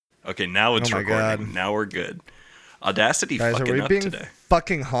Okay, now it's Oh my recording. God. Now we're good. Audacity Guys, are fucking we up being today.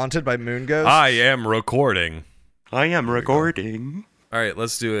 fucking haunted by moon ghosts? I am recording. I am recording. All right,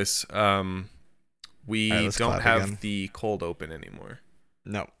 let's do this. We All right, let's don't clap have again. the cold open anymore.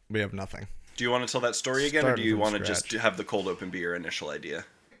 No, we have nothing. Do you want to tell that story again, or Starting do you from want to just scratch. have the cold open be your initial idea?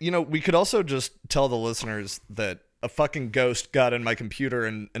 You know, we could also just tell the listeners that a fucking ghost got in my computer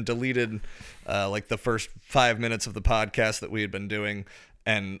and deleted like the first 5 minutes of the podcast that we had been doing.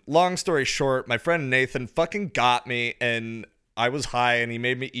 And long story short, my friend Nathan fucking got me, and I was high, and he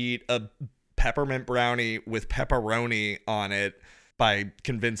made me eat a peppermint brownie with pepperoni on it by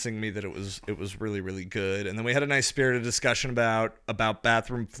convincing me that it was really, really good. And then we had a nice spirited discussion about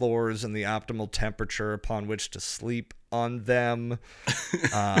bathroom floors and the optimal temperature upon which to sleep on them.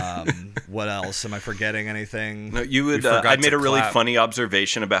 What else? Am I forgetting anything? No, you would. forgot I made to a really clap. funny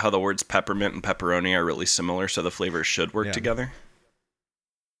observation about how the words peppermint and pepperoni are really similar, so the flavors should work Yeah. together.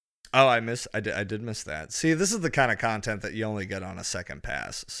 Oh, I did miss that. See, this is the kind of content that you only get on a second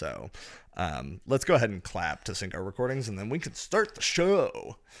pass. So, let's go ahead and clap to sync our recordings, and then we can start the show.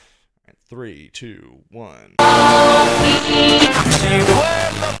 All right, 3, 2, 1.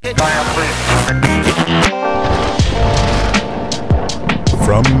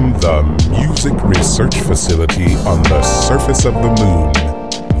 From the Music Research Facility on the surface of the moon,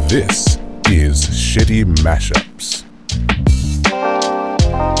 this is Shitty Mashups.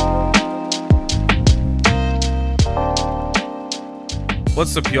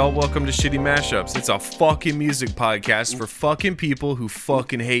 What's up, y'all? Welcome to Shitty Mashups. It's a fucking music podcast for fucking people who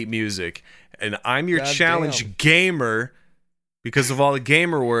fucking hate music. And I'm your God challenge damn. gamer, because of all the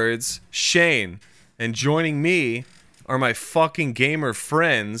gamer words, Shane. And joining me are my fucking gamer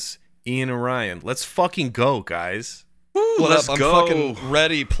friends, Ian and Ryan. Let's fucking go, guys. Let's I'm go. fucking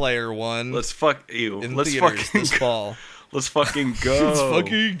Ready Player One. Let's fuck you. in Let's theaters fucking this fall. Let's fucking go. Let's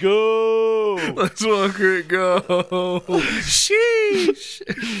fucking go. Let's fucking go. Sheesh.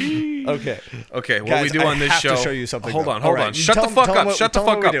 Okay. Okay, what Guys, we do I on this have to show. show you something, Hold though. on, hold All on. right, you Shut tell the them- fuck tell them up. what- Shut the tell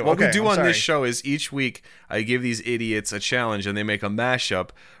them fuck what up. we do. What we Okay, do I'm on this sorry. show is each week I give these idiots a challenge and they make a mashup.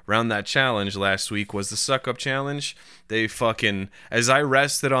 Around that challenge last week was the suck up challenge. They fucking, as I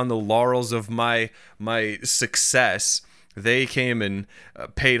rested on the laurels of my success, they came and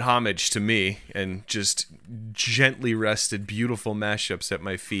paid homage to me and just gently rested beautiful mashups at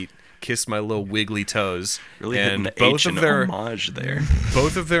my feet, kissed my little wiggly toes. Really and hitting the H in homage there.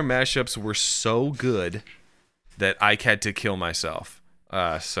 both of their mashups were so good that I had to kill myself.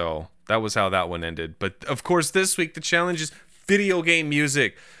 So that was how that one ended. But of course, this week the challenge is video game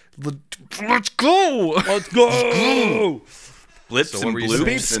music. Let's go! Let's go. Blips So what and were you bloops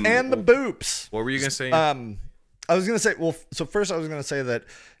Beeps and the boops. What were you gonna say? I was gonna say, well, so first I was gonna say that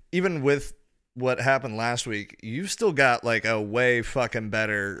even with what happened last week, you've still got like a way fucking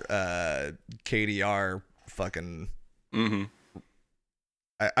better KDR fucking. Mm-hmm.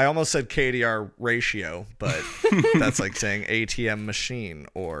 I almost said KDR ratio, but that's like saying ATM machine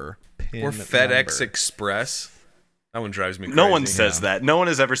or PIN or FedEx number. Express. That one drives me crazy. No one says that. No one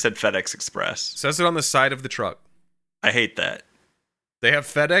has ever said FedEx Express. Says it on the side of the truck. I hate that. They have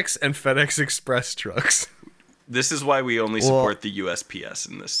FedEx and FedEx Express trucks. This is why we only Well- support the USPS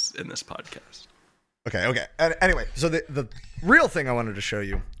in this podcast. Okay. Anyway, so the real thing I wanted to show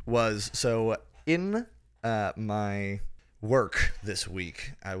you was, so in my work this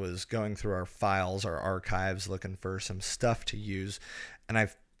week, I was going through our files, our archives, looking for some stuff to use, and I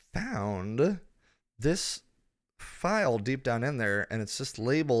found this file deep down in there, and it's just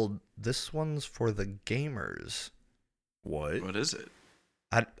labeled, "This one's for the gamers." What? What is it?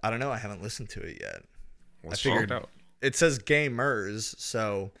 I don't know. I haven't listened to it yet. Let's figured- figure it out. It says gamers,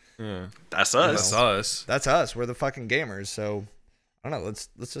 so Yeah. That's That's us. us. that's us. We're the fucking gamers. So I don't know.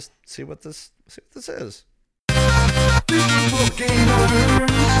 Let's just see what this is.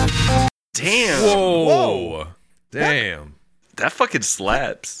 Damn. Whoa. Damn. That fucking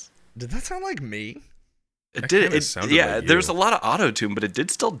slaps. Did that sound like me? It That did. kinda It, sounded yeah, like there's you. a lot of auto-tune, but it did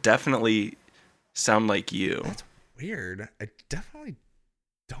still definitely sound like you. That's weird. I definitely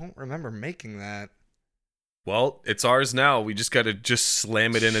don't remember making that. Well, it's ours now. We just got to just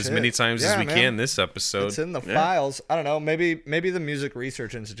slam it in as Shit. many times Yeah, as we man. can this episode. It's in the Yeah. files. I don't know. Maybe the Music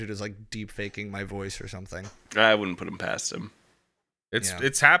Research Institute is like deep faking my voice or something. I wouldn't put him past him. It's Yeah.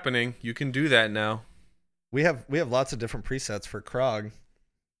 it's happening. You can do that now. We have lots of different presets for Krog.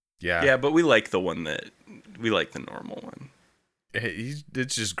 Yeah. Yeah, but we like the normal one.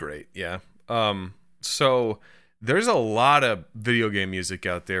 It's just great. Yeah. So there's a lot of video game music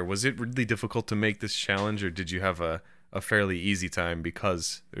out there. Was it really difficult to make this challenge, or did you have a fairly easy time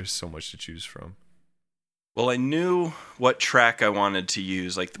because there's so much to choose from? Well, I knew what track I wanted to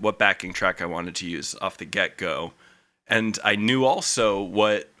use, like what backing track I wanted to use off the get-go. And I knew also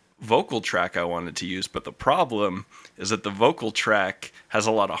what vocal track I wanted to use, but the problem is that the vocal track has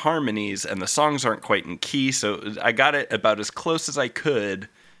a lot of harmonies and the songs aren't quite in key, so I got it about as close as I could,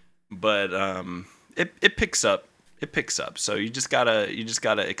 but it picks up. It picks up. So you just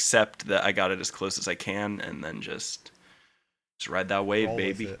gotta accept that I got it as close as I can, and then just ride that wave, Roll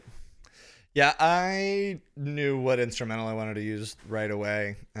with baby. it. Yeah, I knew what instrumental I wanted to use right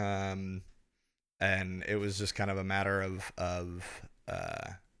away, and it was just kind of a matter of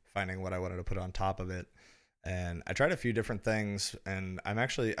finding what I wanted to put on top of it. And I tried a few different things, and I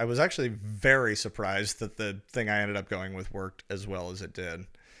was actually very surprised that the thing I ended up going with worked as well as it did.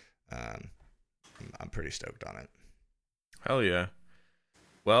 I'm pretty stoked on it. Hell yeah.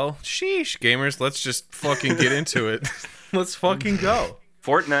 Well, sheesh, gamers, let's just fucking get into it. Let's fucking go.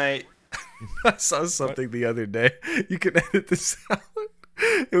 Fortnite. I saw something the other day. You can edit this out.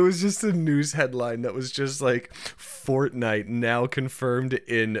 It was just a news headline that was just like Fortnite now confirmed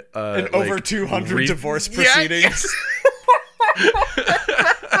in Over 200 divorce proceedings.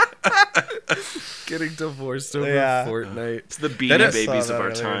 Getting divorced over Yeah. Fortnite. It's the Beanie That is- Babies Saw of that our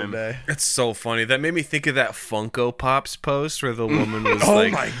earlier time. today. That's so funny. That made me think of that Funko Pops post where the woman was Oh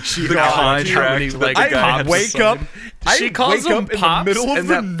like, my she God. got how many, Contract like that the guy pops had to wake sign. up. She I calls wake them up in pops, the middle of and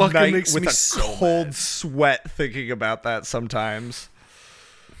the that fucking night makes with me a so cold mad. sweat thinking about that sometimes.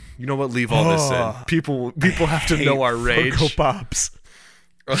 You know what? Leave all this in. People have to know our rage. Funko Pops.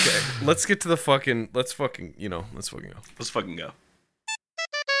 Okay, let's get to the fucking. Let's fucking go. Let's fucking go.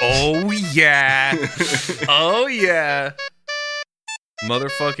 Oh yeah. Oh yeah.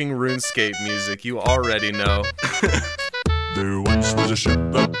 Motherfucking RuneScape music. You already know. There once was a ship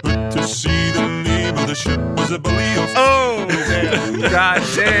that put to sea. The name of the ship was a Bully of Oh god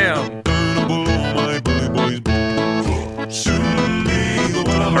damn. Down below my bully boys boat. Soon may the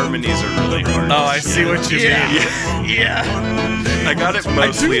The harmonies are really hard. Oh, I see what you mean. I got it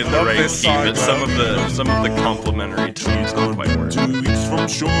mostly in the love right this key, song, but some of the complementary tones don't quite work. 2 weeks from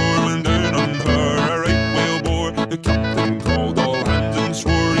shore and down on her a right whale bore. The captain called all hands and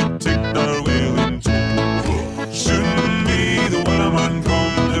swore he'd take that whale in tow. Soon may the wellerman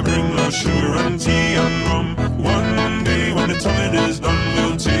come to bring us sugar and tea and rum. One day when the tonguing is done,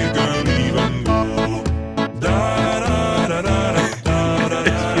 we'll take our leave and go. Da da da da da da da.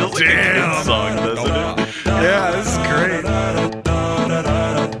 It feels like a good song, doesn't it? Yeah, this is great.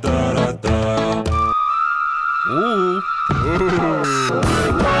 Ooh.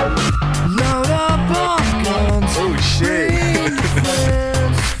 Oh shit.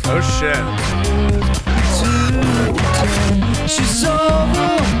 Oh shit. She's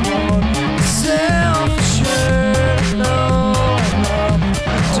overboard, self-assured,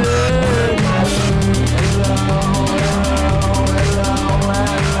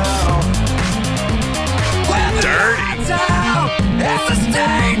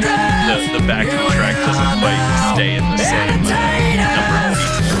 The backing track doesn't quite stay in the same number of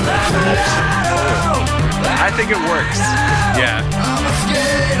beats. I think it works. Yeah.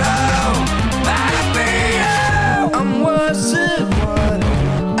 I'm worse at what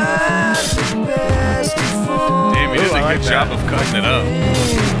I'm best for. Damn, you did a good job of cutting it up.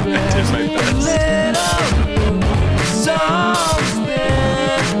 I did my best.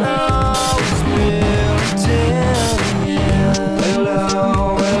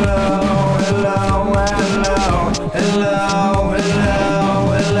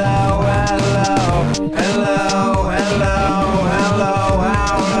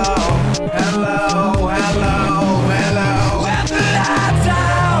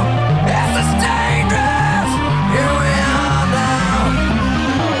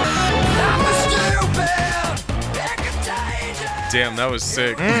 Damn, that was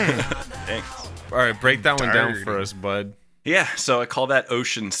sick. Thanks. All right, break that one down for us, bud. Yeah, so I call that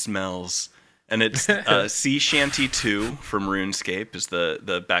Ocean Smells. And it's Sea Shanty 2 from RuneScape is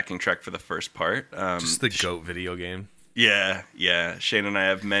the backing track for the first part. Just the GOAT video game. Yeah. Shane and I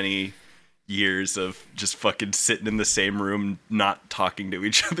have many years of just fucking sitting in the same room, not talking to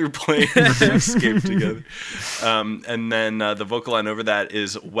each other, playing RuneScape together. And then the vocal line over that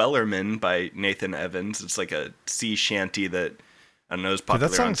is Wellerman by Nathan Evans. It's like a sea shanty that I don't know is popular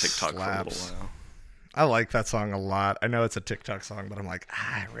that song on TikTok slaps. for a little while. I like that song a lot. I know it's a TikTok song, but I'm like,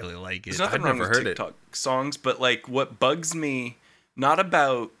 I really like it. There's nothing I've wrong never with heard it. TikTok songs, but like what bugs me, not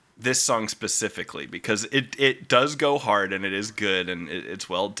about this song specifically, because it does go hard and it is good and it's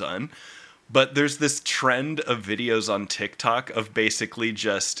well done, but there's this trend of videos on TikTok of basically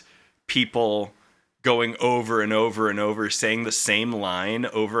just people going over and over and over, saying the same line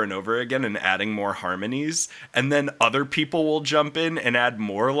over and over again and adding more harmonies. And then other people will jump in and add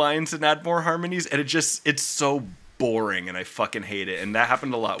more lines and add more harmonies. And it's so boring and I fucking hate it. And that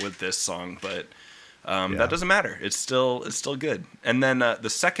happened a lot with this song, but that doesn't matter. It's still good. And then the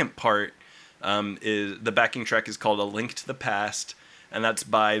second part is the backing track is called A Link to the Past. And that's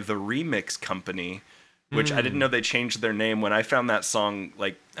by The Remix Company, which I didn't know they changed their name. When I found that song,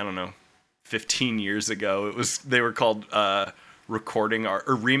 like, I don't know, 15 years ago, they were called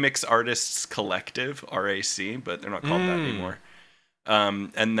Remix Artists Collective, RAC, but they're not called that anymore.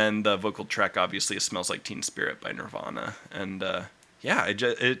 And then the vocal track obviously is Smells Like Teen Spirit by Nirvana. And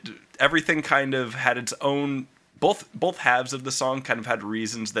everything kind of had its own, both halves of the song kind of had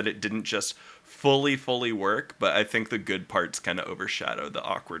reasons that it didn't just fully work, but I think the good parts kind of overshadow the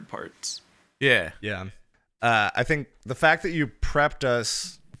awkward parts. Yeah. I think the fact that you prepped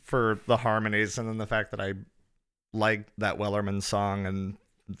us for the harmonies, and then the fact that I like that Wellerman song and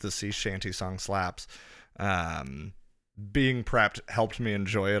the sea shanty song slaps, being prepped helped me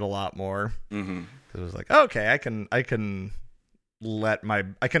enjoy it a lot more. It was like, okay, I can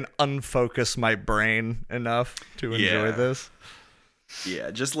unfocus my brain enough to enjoy this.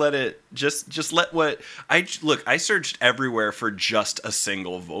 Yeah, just let what I searched everywhere for just a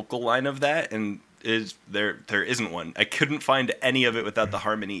single vocal line of that, and there isn't one. I couldn't find any of it without the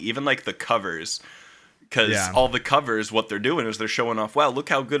harmony, even like the covers, because all the covers, what they're doing is they're showing off, wow, look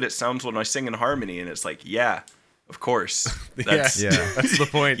how good it sounds when I sing in harmony, and it's like, yeah, of course. That's the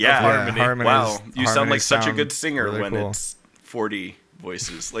point. Yeah, of harmony. Wow, you sound like such a sound good singer really when cool. it's 40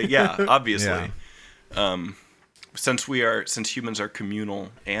 voices. Like, yeah, obviously. Yeah. Since humans are communal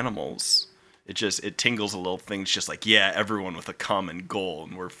animals, it tingles a little thing. It's just like, yeah, everyone with a common goal,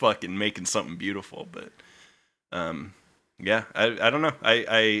 and we're fucking making something beautiful. But, yeah, I don't know.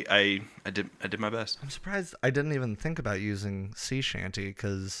 I did my best. I'm surprised I didn't even think about using sea shanty,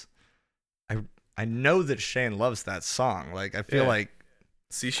 because I know that Shane loves that song. Like, I feel like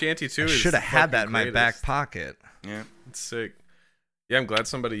Sea Shanty too. I should have had that in my back pocket. Yeah, it's sick. Yeah, I'm glad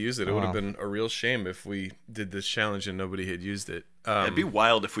somebody used it. It would have been a real shame if we did this challenge and nobody had used it. It'd be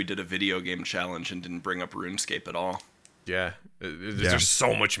wild if we did a video game challenge and didn't bring up RuneScape at all. Yeah, there's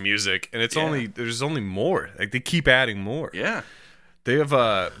so much music, and there's only more. Like, they keep adding more. Yeah, they have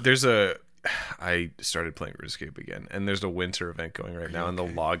I started playing RuneScape again, and there's a winter event going right now on the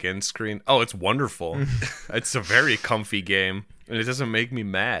login screen. Oh, it's wonderful. It's a very comfy game, and it doesn't make me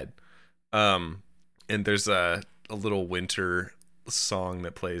mad. And there's a little winter song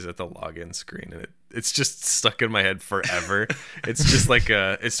that plays at the login screen, and it's just stuck in my head forever. It's just like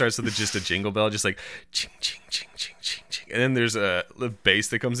it starts with just a jingle bell, just like ching ching ching ching ching ching, and then there's the bass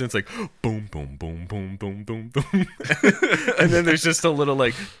that comes in. It's like boom boom boom boom boom boom boom, and then there's just a little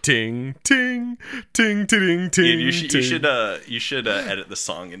like ting ting ting ting ting. You should edit the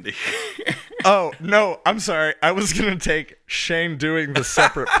song into here. Oh, no, I'm sorry. I was going to take Shane doing the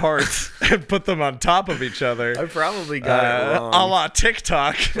separate parts and put them on top of each other. I probably got it wrong. A la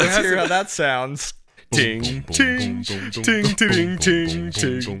TikTok. Let's hear how that sounds. Ting ting ting ting ting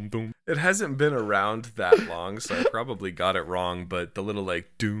ting. It hasn't been around that long, so I probably got it wrong. But the little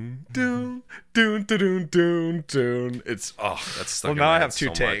like doon doon doon doon doon doon. It's that's stuck. Well, in now my I head have two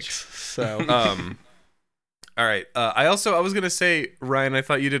so takes. much. So all right. I was gonna say, Ryan, I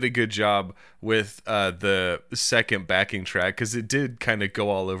thought you did a good job with the second backing track, because it did kind of go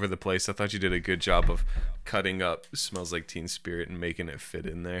all over the place. I thought you did a good job of cutting up "Smells Like Teen Spirit" and making it fit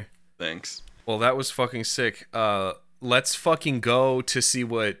in there. Thanks. Well, that was fucking sick. Let's fucking go to see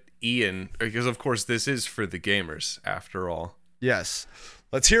what Ian, because of course this is for the gamers after all. yes,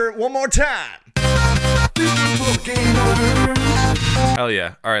 let's hear it one more time. Hell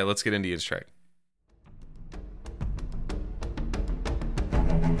yeah. All right, let's get into Ian's track.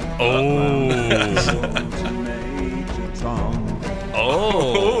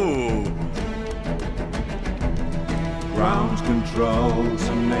 Ground control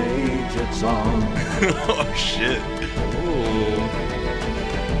to Major Tom. Oh shit.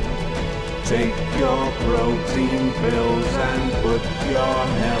 Take your protein pills and put your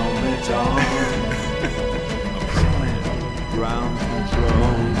helmet on. Ground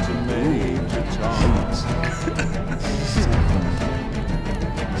control to Major Tom.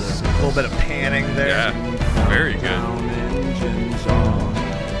 A little bit of panning there. Yeah, very good. Down engines on.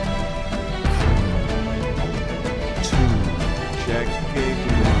 2, check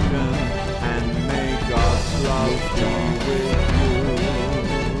ignition and may God's love be with you.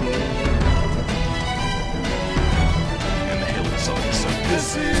 And the Halo song is so good.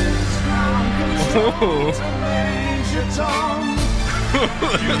 This is ground control to Major Tom. The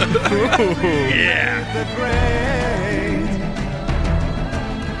great,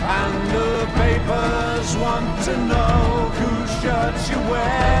 and the papers want to know whose shirts you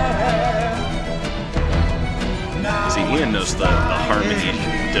wear. Now See, Ian knows the harmony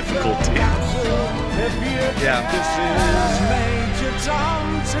difficulty. Yeah. This is Major Tom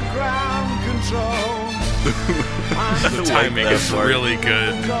to ground control. The timing is really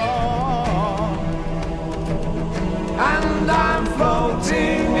good. And I'm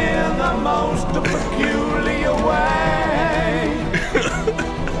floating in the most peculiar way.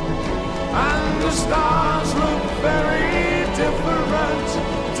 And the stars look very different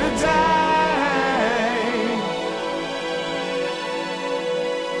today.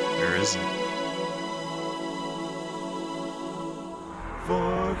 There isn't.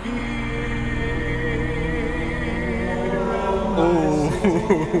 For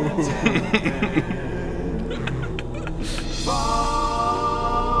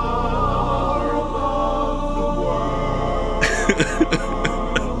far above the world,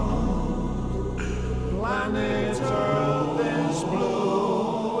 planet Earth is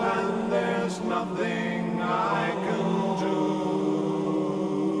blue, and there's nothing I can do.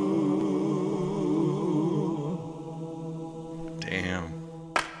 Damn.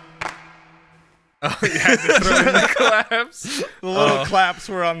 Claps. The little claps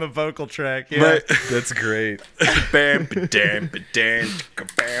were on the vocal track. Yeah. Right. That's great. Bam, ba-dam, ba-dam,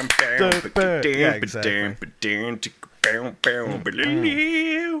 bam, bam, Yeah, ba-dam, ba-dam, bam, bam,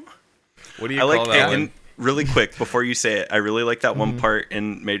 ba-dam. What do you I like call that one? and really quick before you say it, I really like that one part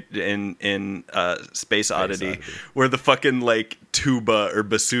in Space Oddity where the fucking like tuba or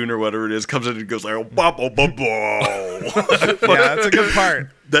bassoon or whatever it is comes in and goes like ba ba ba ba. Yeah, that's a good part.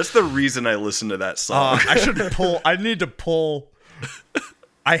 That's the reason I listen to that song. I need to pull.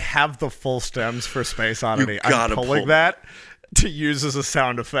 I have the full stems for Space Oddity. I'm gotta pulling pull that to use as a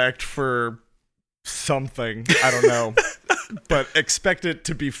sound effect for something. I don't know. But expect it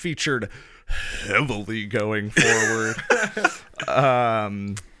to be featured heavily going forward.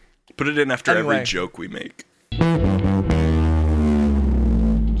 Put it in after Anyway. every joke we make.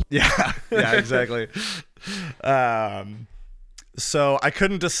 Yeah, exactly. So I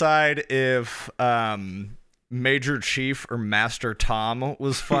couldn't decide if Major Chief or Master Tom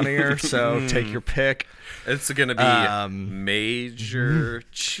was funnier, so take your pick. It's gonna be Major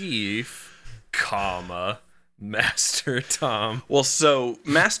Chief, comma, Master Tom. Well, so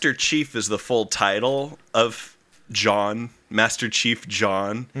Master Chief is the full title of John, Master Chief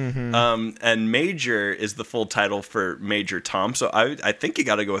John, and Major is the full title for Major Tom. So I think you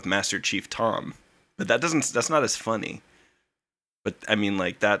got to go with Master Chief Tom, but that's not as funny. But I mean,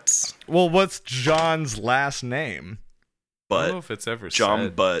 like that's Well, what's John's last name? I don't know but if it's ever John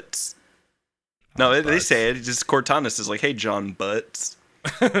said. Butts. No, they Butts. say it. It's just Cortana is like, hey, John Butts.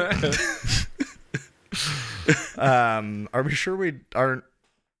 Are we sure we aren't?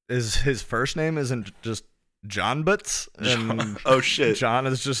 Is his first name isn't just John Butts? And Oh shit. John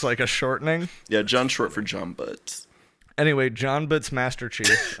is just like a shortening. Yeah, John short for John Butts. Anyway, John Butts, Master Chief.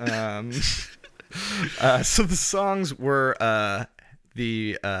 So the songs were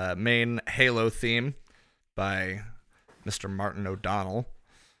the main Halo theme by Mr. Martin O'Donnell.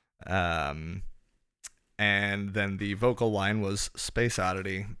 And then the vocal line was Space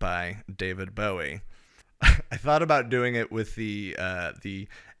Oddity by David Bowie. I thought about doing it with the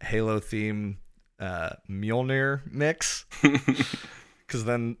Halo theme Mjolnir mix. Because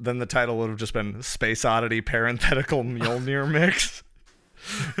then the title would have just been Space Oddity parenthetical Mjolnir mix,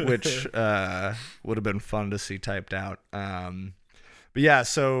 which would have been fun to see typed out. But yeah,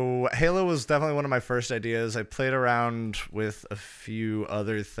 so Halo was definitely one of my first ideas. I played around with a few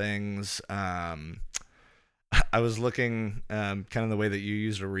other things. I was looking kind of the way that you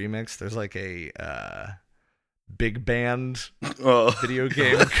used a remix. There's like a big band video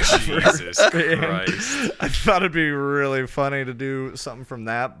game cover. Jesus Christ. I thought it'd be really funny to do something from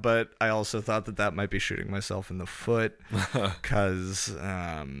that, but I also thought that might be shooting myself in the foot because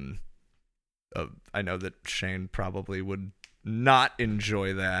I know that Shane probably would not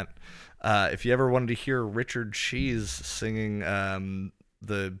enjoy that. If you ever wanted to hear Richard Cheese singing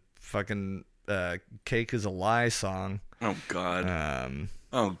the fucking Cake is a Lie song, Oh God.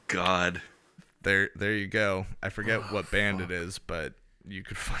 um, God. there you go. I forget what band it is, but you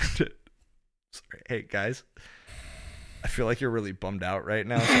could find it. Sorry. Hey guys, I feel like you're really bummed out right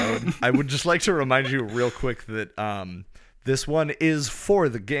now, so I would just like to remind you real quick that this one is for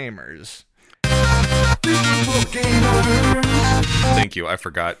the gamers. Thank you. I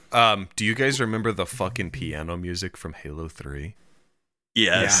forgot. Do you guys remember the fucking piano music from Halo 3?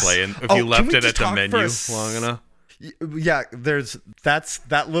 Yes. Playing if Oh, you can left we it just at the talk for menu a long enough. Yeah, that's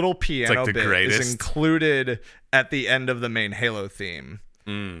that little piano the bit greatest. is included at the end of the main Halo theme.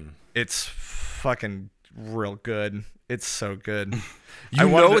 Mm. It's fucking real good. It's so good. You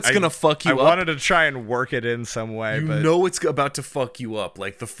know it's gonna fuck you I up. wanted to try and work it in some way, You but know it's about to fuck you up.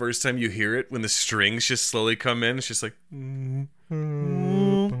 Like the first time you hear it, when the strings just slowly come in, it's just like.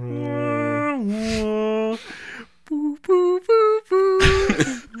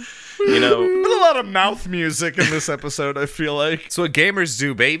 You know, a lot of mouth music in this episode. I feel like That's what gamers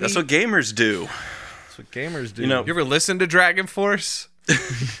do, baby. that's what gamers do. that's what gamers do. You know, You ever listen to Dragon Force?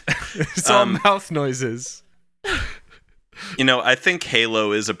 It's all mouth noises. You know, I think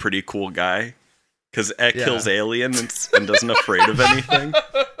Halo is a pretty cool guy because it Yeah. kills aliens and doesn't afraid of anything.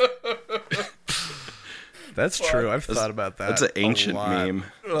 that's true. I've thought about that. That's an a ancient lot. meme.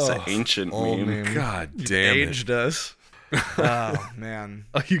 It's an ancient Old meme. meme. God damn it. Aged us. Oh man.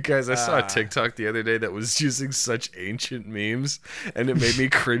 Oh, you guys, I saw a TikTok the other day that was using such ancient memes, and it made me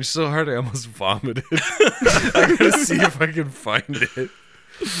cringe so hard I almost vomited. I gotta see if I can find it.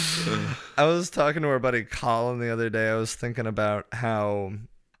 I was talking to our buddy Colin the other day. I was thinking about how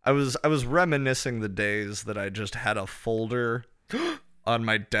I was reminiscing the days that I just had a folder on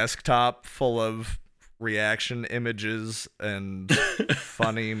my desktop full of reaction images and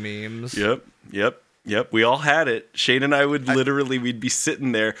funny memes. Yep. We all had it. Shane and I would we'd be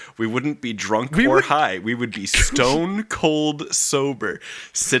sitting there. We wouldn't be drunk or high. We would be stone cold sober,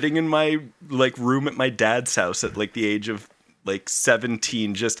 sitting in my room at my dad's house at the age of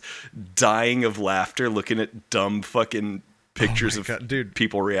 17, just dying of laughter, looking at dumb fucking pictures of God, dude.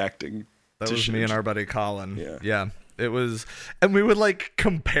 people reacting. That to was shit. me and our buddy Colin. Yeah. Yeah. It was, and we would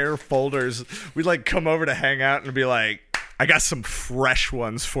compare folders. We'd come over to hang out and be like, I got some fresh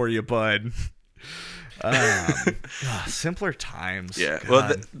ones for you, bud. Simpler times. Yeah. God.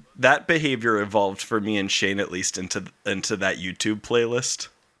 Well, that behavior evolved for me and Shane at least into that YouTube playlist.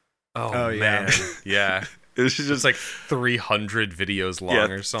 Oh yeah. man. Yeah. It was just It's like 300 videos long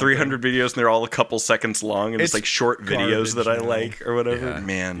or something. 300 videos, and they're all a couple seconds long, and it's It's short videos that I garbage now. like or whatever. Yeah.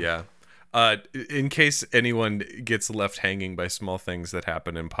 Man. Yeah. In case anyone gets left hanging by small things that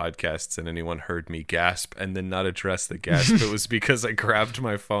happen in podcasts and anyone heard me gasp and then not address the gasp, it was because I grabbed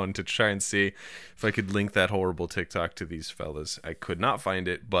my phone to try and see if I could link that horrible TikTok to these fellas. I could not find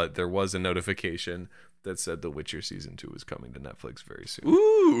it, but there was a notification that said The Witcher Season 2 is coming to Netflix very soon.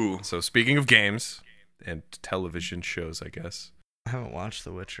 Ooh. So speaking of games and television shows, I guess, I haven't watched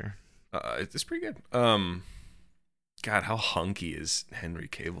The Witcher. it's pretty good. God, how hunky is Henry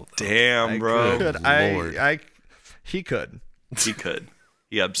Cavill, though? Damn, bro. Could. Lord. He could. He could.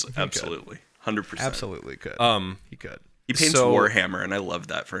 He absolutely. 100%. Absolutely could. He could. He paints So- Warhammer, and I love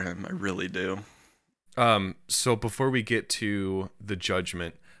that for him. I really do. So before we get to the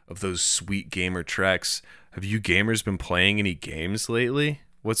judgment of those sweet gamer tracks, have you gamers been playing any games lately?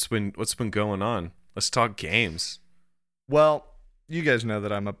 What's been going on? Let's talk games. Well, you guys know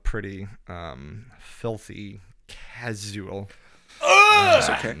that I'm a pretty filthy casual. It's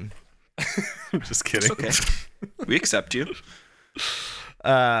okay. I'm just kidding. It's okay. We accept you.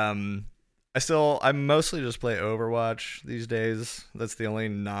 I mostly just play Overwatch these days. That's the only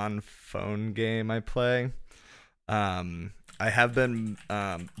non-phone game I play. I have been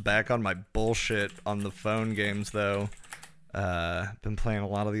back on my bullshit on the phone games though. Been playing a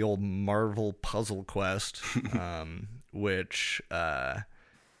lot of the old Marvel Puzzle Quest, which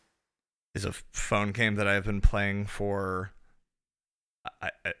is a phone game that I've been playing for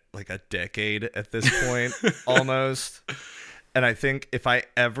like a decade at this point, almost. And I think if I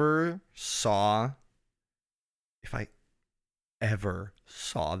ever saw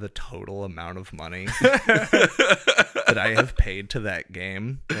the total amount of money that I have paid to that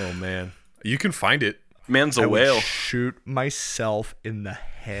game, Oh man, you can find it. Man's a I whale. would shoot myself in the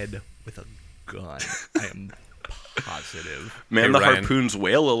head with a gun. I am positive. Man, Hey, the Ryan. harpoon's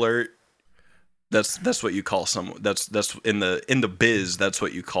whale alert. That's what you call someone. That's in the biz. That's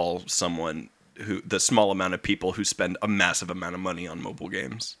what you call someone who the small amount of people who spend a massive amount of money on mobile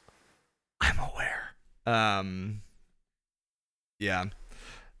games. I'm aware. Yeah.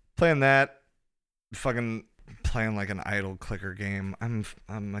 Playing that, fucking playing like an idle clicker game. I'm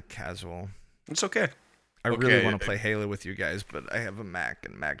a casual. It's okay. I really Okay. want to play Halo with you guys, but I have a Mac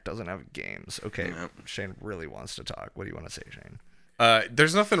and Mac doesn't have games. Okay, Yep. Shane really wants to talk. What do you want to say, Shane?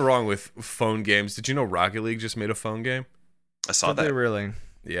 There's nothing wrong with phone games. Did you know Rocket League just made a phone game? I saw Did they that. really?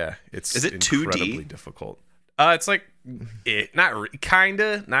 Yeah, it's Is it 2D? incredibly difficult. It's like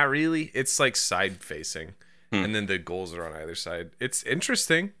kinda, not really. It's like side facing, and then the goals are on either side. It's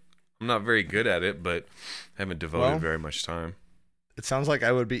interesting. I'm not very good at it, but I haven't devoted Well, very much time. It sounds like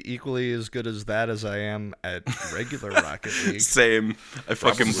I would be equally as good as that as I am at regular Rocket League. Same. I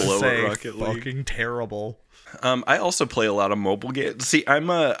fucking blow at Say Rocket League. fucking terrible. I also play a lot of mobile games. See, I'm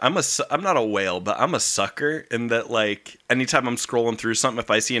not a whale, but I'm a sucker in that, like, anytime I'm scrolling through something, if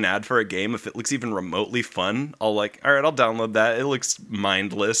I see an ad for a game, if it looks even remotely fun, I'll like, all right, I'll download that. It looks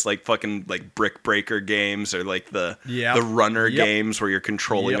mindless, like fucking like Brick Breaker games or like the runner games where you're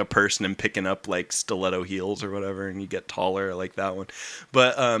controlling a person and picking up like stiletto heels or whatever, and you get taller. I like that one.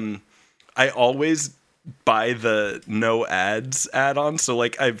 But I always buy the no ads add-on, so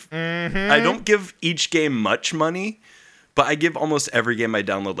like I don't give each game much money, but I give almost every game I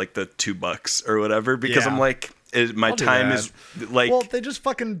download like the $2 or whatever, because I'm like, my time is like, well, they just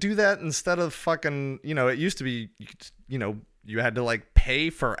fucking do that instead of fucking, it used to be, you had to like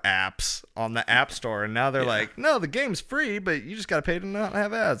pay for apps on the App Store, and now they're like, no, the game's free, but you just gotta pay to not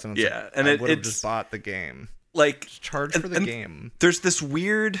have ads. And it's and I would have just bought the game. Like, just charge for the game. There's this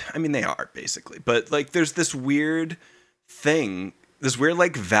weird, I mean, they are basically, but like there's this weird thing, this weird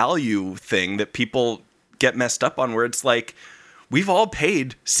like value thing that people get messed up on, where it's like, we've all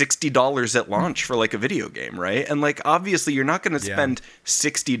paid $60 at launch for like a video game, right? And like, obviously you're not going to spend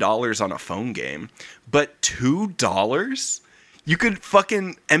 $60 on a phone game, but $2? You could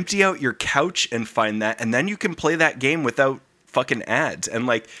fucking empty out your couch and find that, and then you can play that game without fucking ads. And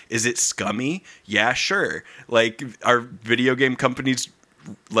like, is it scummy? Yeah, sure. Like, are video game companies,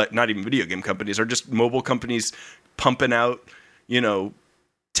 like, not even video game companies, are just mobile companies pumping out,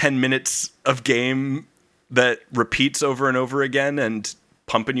 10 minutes of game that repeats over and over again and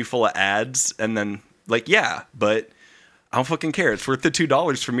pumping you full of ads? And then like, yeah, but I don't fucking care. It's worth the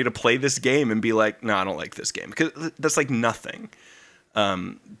 $2 for me to play this game and be like, no, I don't like this game, because that's like nothing.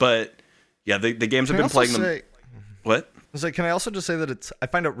 But yeah, the games I've been playing them. What? I was like, can I also just say that I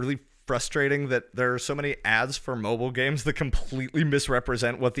find it really frustrating that there are so many ads for mobile games that completely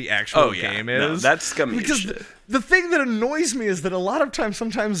misrepresent what the actual game is. No, that's scummy. Because the thing that annoys me is that a lot of times,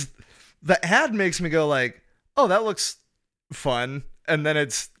 sometimes the ad makes me go like, oh, that looks fun, and then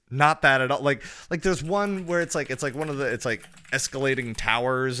it's not that at all. Like there's one where it's like it's like escalating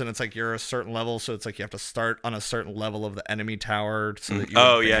towers, and it's like you're a certain level, so it's like you have to start on a certain level of the enemy tower so that you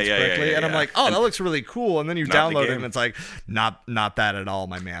advance quickly. And I'm like, oh, that looks really cool, and then you download it and it's like not that at all,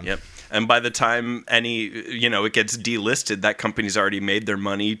 my man. Yep. And by the time it gets delisted, that company's already made their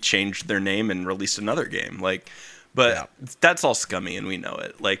money, changed their name, and released another game. Like, but that's all scummy, and we know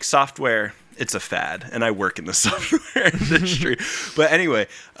it. Like, software, it's a fad, and I work in the software industry. But anyway,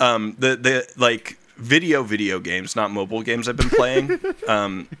 the like video games, not mobile games, I've been playing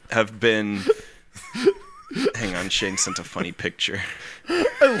have been. Hang on, Shane sent a funny picture.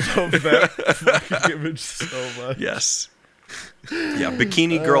 I love that fucking image so much. Yes. Yeah,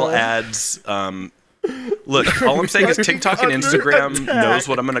 bikini girl ads. Look, all I'm saying is TikTok and Instagram knows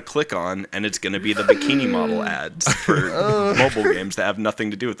what I'm going to click on, and it's going to be the bikini model ads for mobile games that have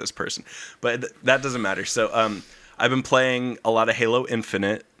nothing to do with this person. But that doesn't matter. So I've been playing a lot of Halo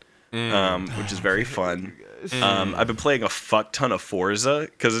Infinite, which is very fun. I've been playing a fuck ton of Forza,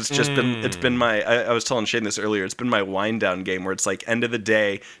 because it's been my, I was telling Shane this earlier, it's been my wind down game, where it's like, end of the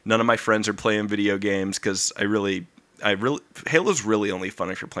day, none of my friends are playing video games, because Halo's really only fun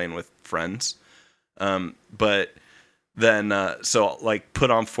if you're playing with friends. But then, so like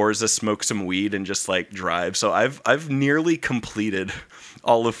put on Forza, smoke some weed, and just like drive. So I've nearly completed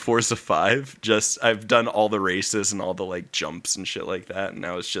all of Forza 5. I've done all the races and all the like jumps and shit like that. And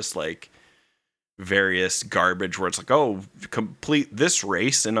now it's just like various garbage where it's like, oh, complete this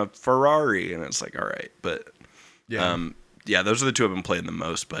race in a Ferrari. And it's like, all right. But yeah, those are the two I've been playing the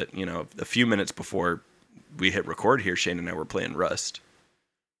most. But a few minutes before we hit record here, Shane and I were playing Rust.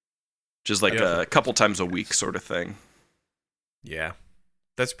 Just like a couple times a week sort of thing. Yeah.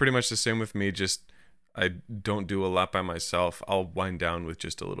 That's pretty much the same with me. Just, I don't do a lot by myself. I'll wind down with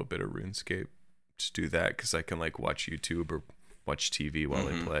just a little bit of RuneScape. Just do that because I can like watch YouTube or watch TV while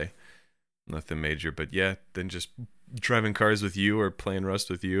I play. Nothing major. But yeah, then just driving cars with you, or playing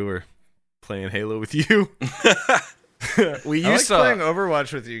Rust with you, or playing Halo with you. We used to playing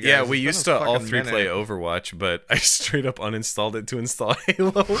Overwatch with you guys. Yeah, we used to all three play Overwatch, but I straight up uninstalled it to install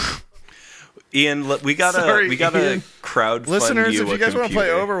Halo. Ian, we gotta crowd listeners, you if you guys want to play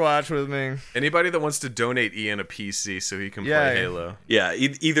Overwatch with me, anybody that wants to donate Ian a PC so he can play Halo. Yeah,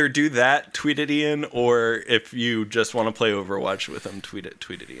 either do that, tweet at Ian, or if you just want to play Overwatch with him, tweet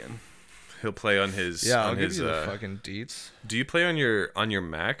at Ian. He'll play on his. Yeah, on I'll his, give you the fucking deets. Do you play on your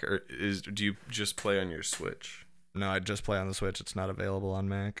Mac, or do you just play on your Switch? No, I just play on the Switch. It's not available on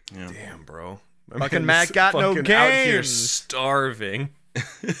Mac. Yeah. Damn, bro. Fucking Mac got no games. Out here starving.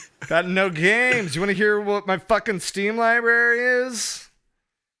 Got no games. You want to hear what my fucking Steam library is?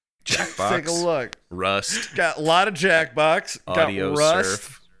 Jackbox. Let's take a look. Rust. Got a lot of Jackbox. Audio got Rust.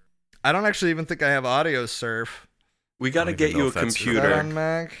 Surf. I don't actually even think I have Audio Surf. We got to don't get even know you a if that's Is that computer, on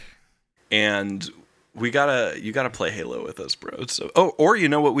Mac? and you gotta play Halo with us, bro. So, or you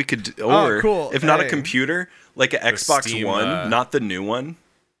know what we could do? Oh, Or cool. if not a Hey. computer, like an Xbox Steam, One, not the new one,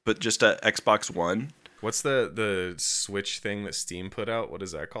 but just a Xbox One. What's the Switch thing that Steam put out? What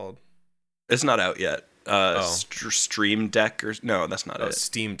is that called? It's not out yet. Stream Deck or no, that's not Oh, it.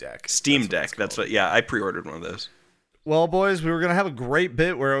 Steam Deck. Steam That's what Deck. it's That's called. what. Yeah, I pre-ordered one of those. Well, boys, we were going to have a great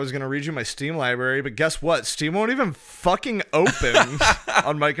bit where I was going to read you my Steam library, but guess what? Steam won't even fucking open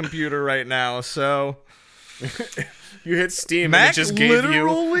on my computer right now, so... You hit Steam Mac and it just gave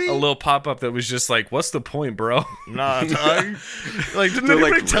literally- you a little pop-up that was just like, what's the point, bro? Nah, dog. Like, didn't They're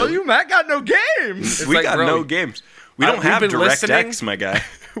anybody like, tell really? you Mac got no games? We like, got bro, no games. We don't we've have been listening. DirectX, my guy.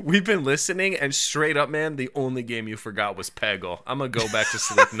 We've been listening, and straight up, man, the only game you forgot was Peggle. I'm going to go back to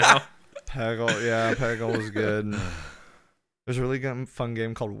sleep now. Peggle, yeah, Peggle was good. There's a really good, fun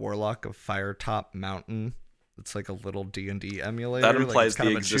game called Warlock of Firetop Mountain. It's like a little D&D emulator. That like, implies it's kind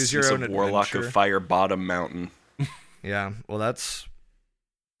the of a choose existence your of own Warlock adventure. of Fire Bottom Mountain. Yeah, well, that's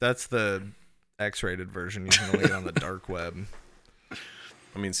the X-rated version. You can only get on the dark web.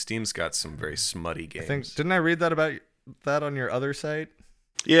 I mean, Steam's got some very smutty games. I think didn't I read that about that on your other site?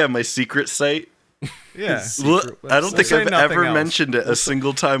 Yeah, my secret site. Yeah. I don't think say I've nothing ever else. mentioned it a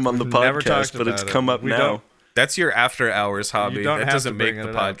single time on the never podcast, talked but it's about it. come up We now. don't- That's your after-hours hobby. You don't That have doesn't to make bring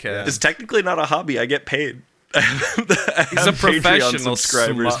the it up, podcast. yeah. It's technically not a hobby. I get paid. He's a professional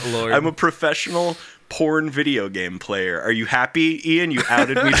subscribers. smut lord. I'm a professional porn video game player. Are you happy, Ian? You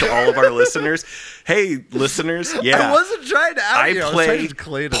outed me to all of our listeners. Hey, listeners. Yeah. I wasn't trying to out I you. I was play trying to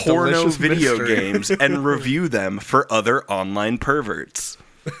create a porno delicious video mystery. games and review them for other online perverts.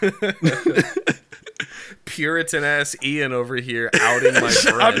 Puritan-ass Ian over here outing my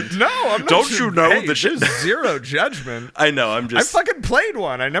friend. I'm not. Don't you know hey, that- there's zero judgment. I know. I'm I just. fucking played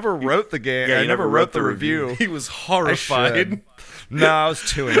one. I never wrote the game. Yeah, I you never never wrote wrote the the review. He was I horrified. should. No, I was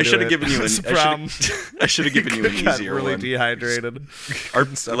too into I should have it. given you an. That's the problem. I should have given you an Got easier really one. dehydrated. Our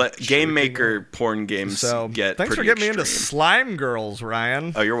Game Maker porn games So get. thanks for pretty getting me into extreme. slime girls,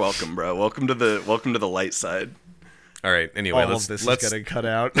 Ryan. Oh, you're welcome, bro. Welcome to the light side. All right. Anyway, All of this let's is getting cut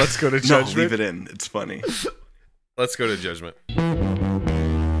out. let's go to No, judgment. leave it in. It's funny. Let's go to judgment.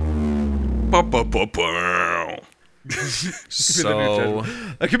 So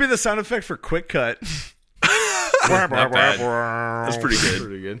That could be the sound effect for Quick Cut. not bad. That's pretty good.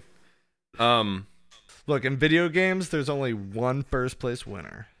 Pretty good. Look, in video games, there's only one first place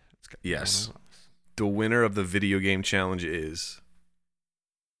winner. It's got Yes. one of us. The winner of the video game challenge is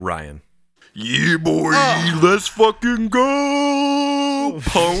Ryan. Yeah, boy, let's fucking go.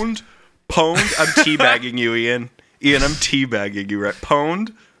 Pwned. I'm teabagging you, Ian. Ian, I'm teabagging you, right?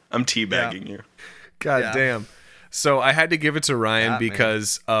 Pwned. I'm teabagging you. God Yeah. damn. So I had to give it to Ryan Got me.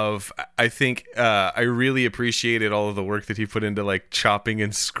 because of I think I really appreciated all of the work that he put into like chopping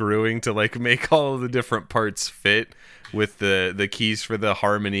and screwing to like make all of the different parts fit with the keys for the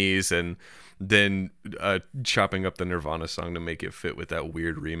harmonies and then chopping up the Nirvana song to make it fit with that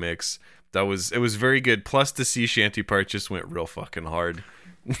weird remix. It was very good. Plus the sea shanty part just went real fucking hard.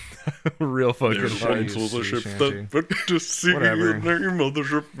 Real fucking hard. the ship that went to sea. Whatever. The name of the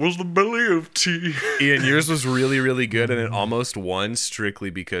ship was the belly of tea. Ian, yours was really, really good, and it almost won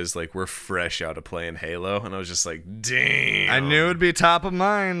strictly because like we're fresh out of playing Halo, and I was just like, damn. I knew it'd be top of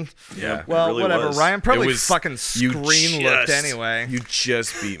mind. Yeah. Well, it really whatever. was. Ryan probably It was- fucking you screen looked just- anyway. You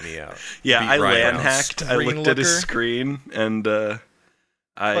just beat me out. Yeah, Beat I Ryan LAN out. hacked. I Screen looked at his looker. screen and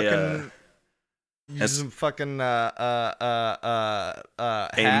I fucking using fucking hacks.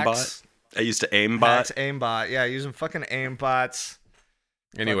 aimbot. I used to aimbot. Hacks, aimbot. Yeah, using fucking aimbots.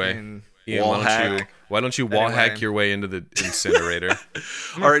 Anyway, Fucking- Ian, Wall why hack. don't you wall Anyway. hack your way into the incinerator?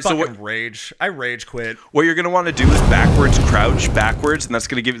 I'm All a right, so fucking rage. I rage quit. What you're gonna want to do is backwards crouch backwards, and that's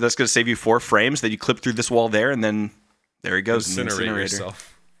gonna save you 4 frames. Then you clip through this wall there, and then there he goes. in the Incinerate incinerator.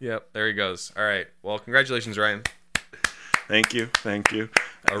 yourself. Yep, there he goes. All right. Well, congratulations, Ryan. Thank you. A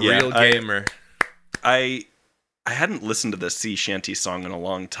Yeah, real gamer. I hadn't listened to the sea shanty song in a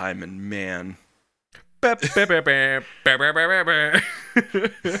long time, and man, It's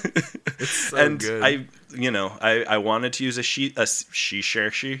so and good. I wanted to use a she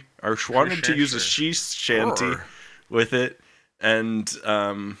or wanted to use a she shanty Arr. with it, and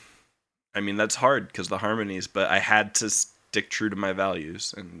I mean that's hard because the harmonies, but I had to stick true to my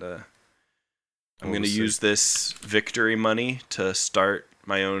values, and I'm Oh, going to sick. use this victory money to start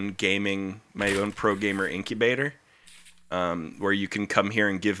my own pro gamer incubator.